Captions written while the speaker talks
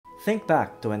Think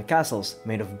back to when castles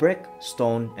made of brick,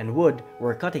 stone, and wood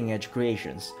were cutting-edge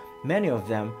creations. Many of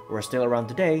them were still around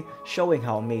today, showing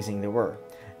how amazing they were.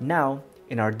 Now,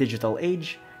 in our digital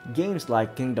age, games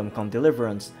like Kingdom Come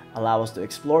Deliverance allow us to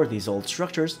explore these old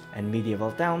structures and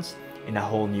medieval towns in a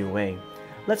whole new way.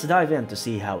 Let's dive in to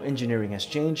see how engineering has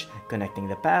changed, connecting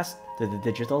the past to the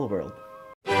digital world.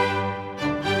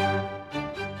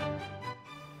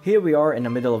 Here we are in the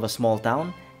middle of a small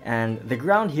town, and the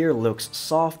ground here looks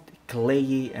soft,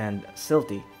 clayey, and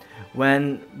silty.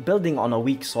 When building on a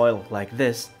weak soil like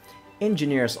this,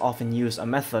 engineers often use a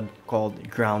method called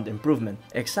ground improvement.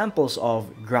 Examples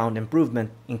of ground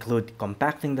improvement include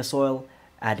compacting the soil,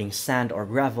 adding sand or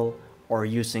gravel, or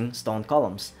using stone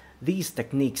columns. These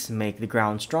techniques make the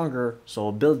ground stronger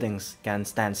so buildings can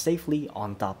stand safely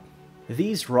on top.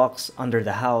 These rocks under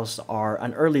the house are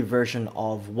an early version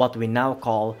of what we now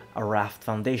call a raft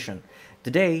foundation.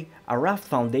 Today, a raft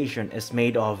foundation is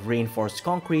made of reinforced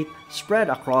concrete spread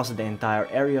across the entire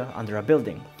area under a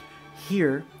building.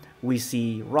 Here, we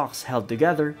see rocks held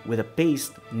together with a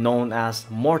paste known as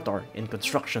mortar in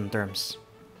construction terms.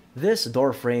 This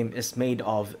door frame is made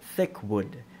of thick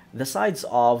wood. The sides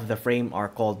of the frame are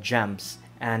called jambs,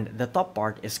 and the top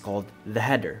part is called the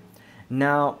header.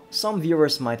 Now, some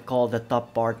viewers might call the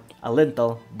top part a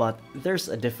lintel, but there's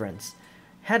a difference.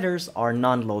 Headers are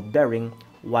non-load bearing,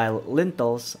 while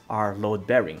lintels are load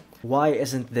bearing. Why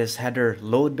isn't this header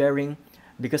load bearing?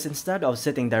 Because instead of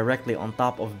sitting directly on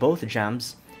top of both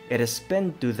jambs, it is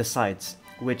pinned to the sides,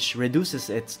 which reduces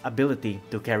its ability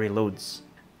to carry loads.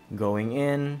 Going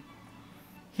in.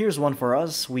 Here's one for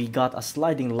us. We got a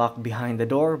sliding lock behind the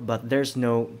door, but there's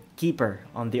no keeper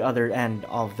on the other end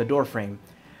of the door frame,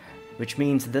 which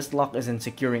means this lock isn't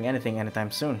securing anything anytime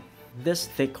soon. This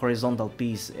thick horizontal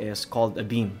piece is called a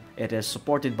beam. It is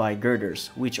supported by girders,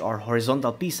 which are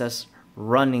horizontal pieces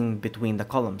running between the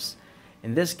columns.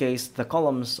 In this case, the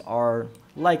columns are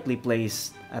likely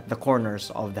placed at the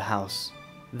corners of the house.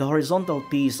 The horizontal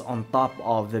piece on top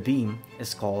of the beam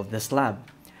is called the slab.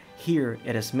 Here,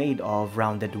 it is made of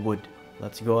rounded wood.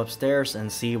 Let's go upstairs and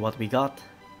see what we got.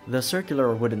 The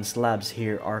circular wooden slabs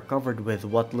here are covered with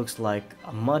what looks like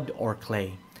mud or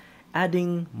clay.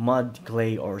 Adding mud,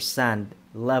 clay, or sand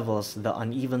levels the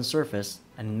uneven surface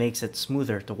and makes it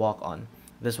smoother to walk on.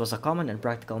 This was a common and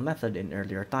practical method in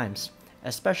earlier times,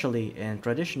 especially in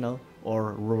traditional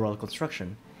or rural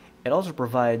construction. It also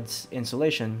provides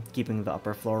insulation, keeping the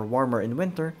upper floor warmer in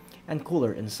winter and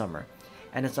cooler in summer,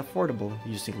 and it's affordable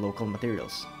using local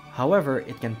materials. However,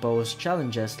 it can pose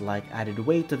challenges like added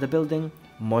weight to the building,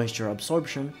 moisture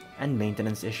absorption, and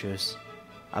maintenance issues.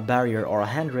 A barrier or a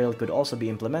handrail could also be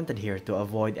implemented here to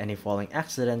avoid any falling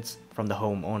accidents from the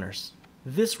homeowners.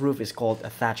 This roof is called a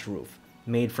thatch roof,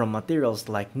 made from materials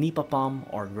like nipa palm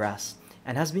or grass,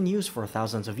 and has been used for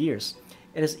thousands of years.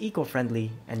 It is eco-friendly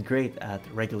and great at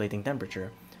regulating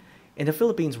temperature. In the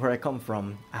Philippines, where I come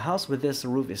from, a house with this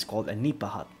roof is called a nipa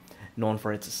hut, known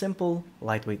for its simple,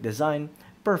 lightweight design,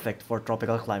 perfect for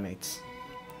tropical climates.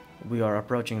 We are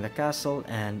approaching the castle,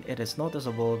 and it is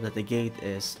noticeable that the gate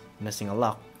is missing a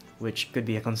lock, which could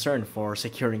be a concern for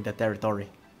securing the territory.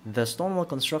 The stonewall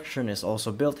construction is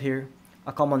also built here,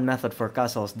 a common method for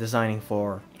castles designing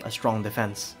for a strong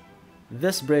defense.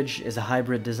 This bridge is a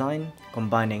hybrid design,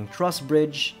 combining truss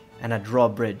bridge and a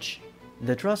drawbridge.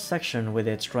 The truss section with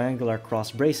its triangular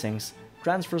cross bracings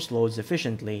transfers loads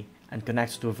efficiently and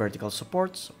connects to vertical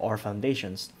supports or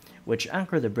foundations, which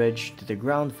anchor the bridge to the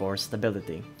ground for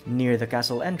stability. Near the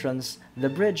castle entrance, the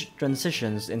bridge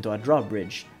transitions into a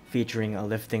drawbridge, featuring a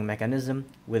lifting mechanism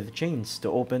with chains to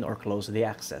open or close the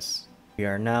access. We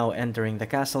are now entering the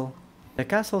castle. The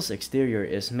castle's exterior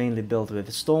is mainly built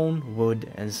with stone,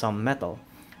 wood, and some metal,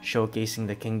 showcasing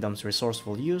the kingdom's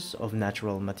resourceful use of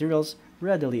natural materials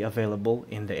readily available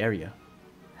in the area.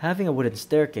 Having a wooden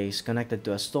staircase connected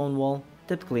to a stone wall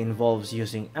typically involves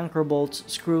using anchor bolts,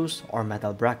 screws, or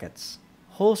metal brackets.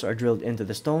 Holes are drilled into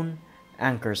the stone,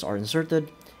 anchors are inserted,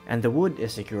 and the wood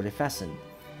is securely fastened.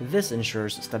 This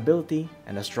ensures stability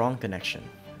and a strong connection.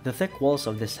 The thick walls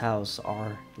of this house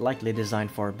are likely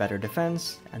designed for better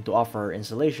defense and to offer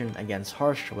insulation against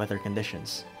harsh weather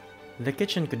conditions. The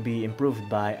kitchen could be improved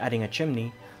by adding a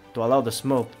chimney to allow the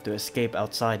smoke to escape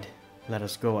outside. Let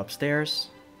us go upstairs.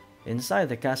 Inside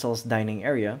the castle's dining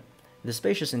area, the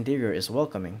spacious interior is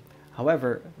welcoming.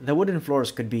 However, the wooden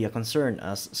floors could be a concern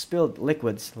as spilled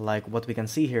liquids like what we can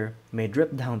see here may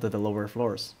drip down to the lower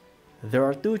floors. There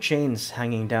are two chains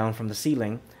hanging down from the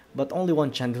ceiling, but only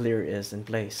one chandelier is in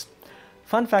place.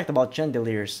 Fun fact about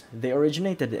chandeliers, they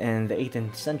originated in the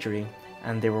 18th century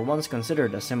and they were once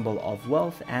considered a symbol of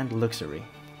wealth and luxury.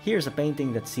 Here's a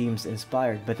painting that seems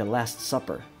inspired by the Last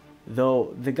Supper.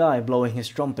 though the guy blowing his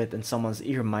trumpet in someone's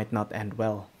ear might not end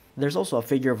well. There's also a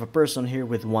figure of a person here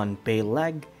with one pale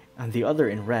leg and the other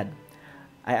in red.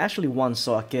 I actually once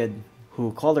saw a kid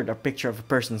who colored a picture of a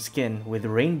person's skin with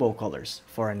rainbow colors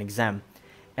for an exam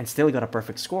and still got a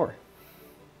perfect score.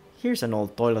 Here's an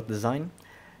old toilet design.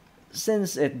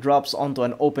 Since it drops onto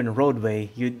an open roadway,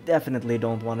 you definitely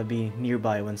don't want to be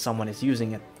nearby when someone is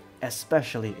using it,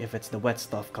 especially if it's the wet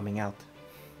stuff coming out.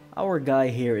 Our guy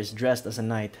here is dressed as a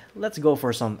knight. Let's go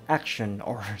for some action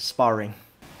or sparring.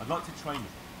 I'd like to train with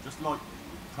him, just like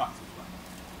practice round.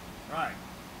 Right.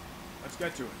 Let's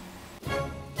get to it.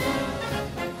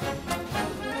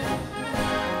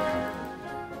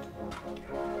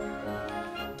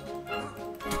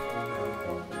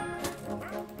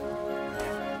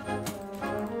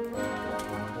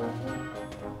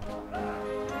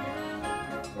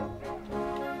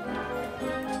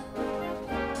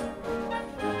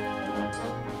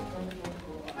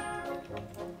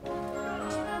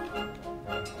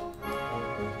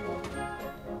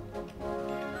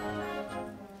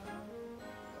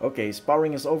 Okay,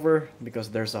 sparring is over because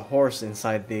there's a horse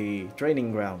inside the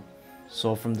training ground.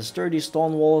 So from the sturdy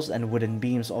stone walls and wooden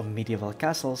beams of medieval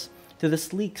castles to the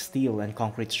sleek steel and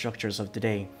concrete structures of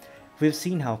today, we've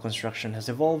seen how construction has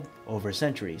evolved over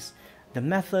centuries. The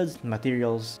methods,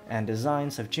 materials, and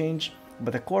designs have changed,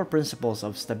 but the core principles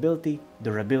of stability,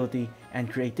 durability,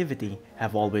 and creativity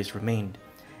have always remained.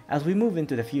 As we move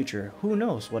into the future, who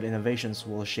knows what innovations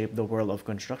will shape the world of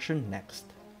construction next.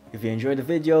 If you enjoyed the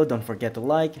video, don't forget to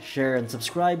like, share, and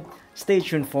subscribe. Stay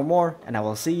tuned for more, and I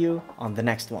will see you on the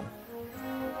next one.